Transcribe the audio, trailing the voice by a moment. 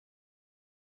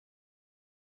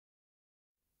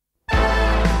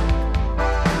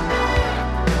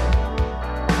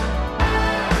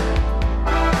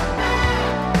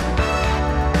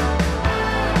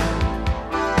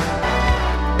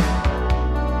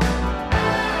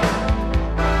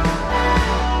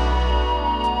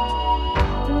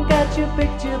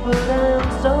picture, but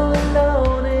I'm so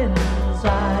alone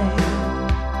inside.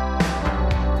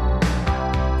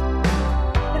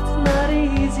 It's not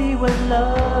easy when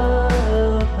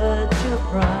love hurts your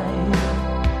pride.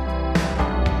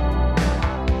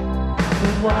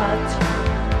 But what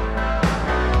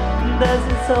does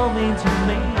this all mean to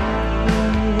me?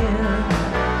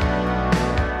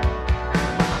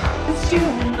 'Cause you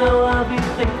know I'll be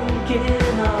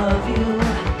thinking of you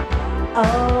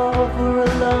for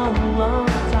a long, long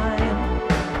time.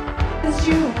 'Cause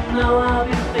you know I'll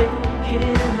be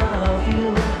thinking of you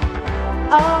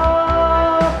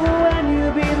for when you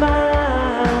be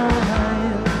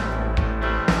mine.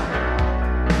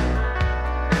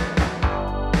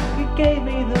 You gave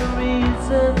me the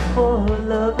reason for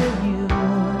loving you.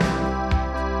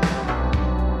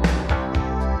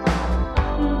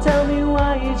 Tell me,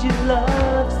 why is your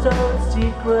love so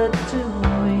secret to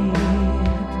me?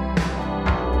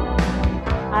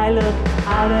 I look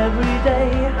out every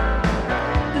day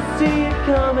to see you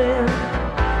coming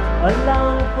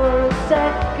along for a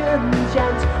second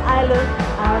chance. I look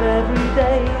out every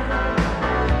day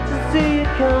to see you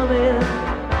coming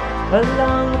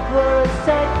along for a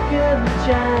second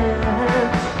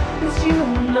chance. 'Cause you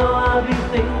know I'll be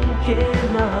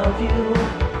thinking of you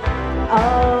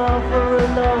for a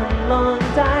long, long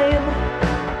time.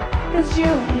 'Cause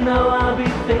you know I'll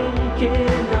be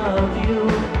thinking of you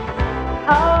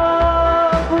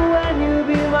for when you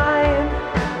be mine.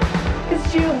 'Cause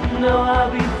you know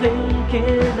I'll be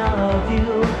thinking of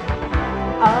you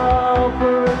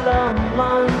for a long,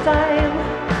 long time.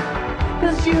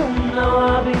 'Cause you know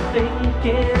I'll be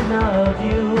thinking of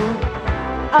you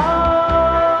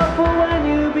for when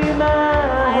you be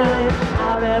mine. I look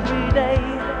out every day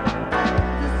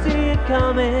to see you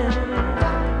coming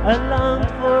along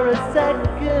for a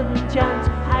second chance.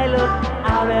 I look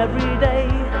out every day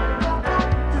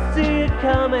to see you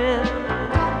coming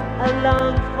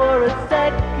along for a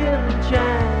second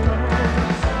chance.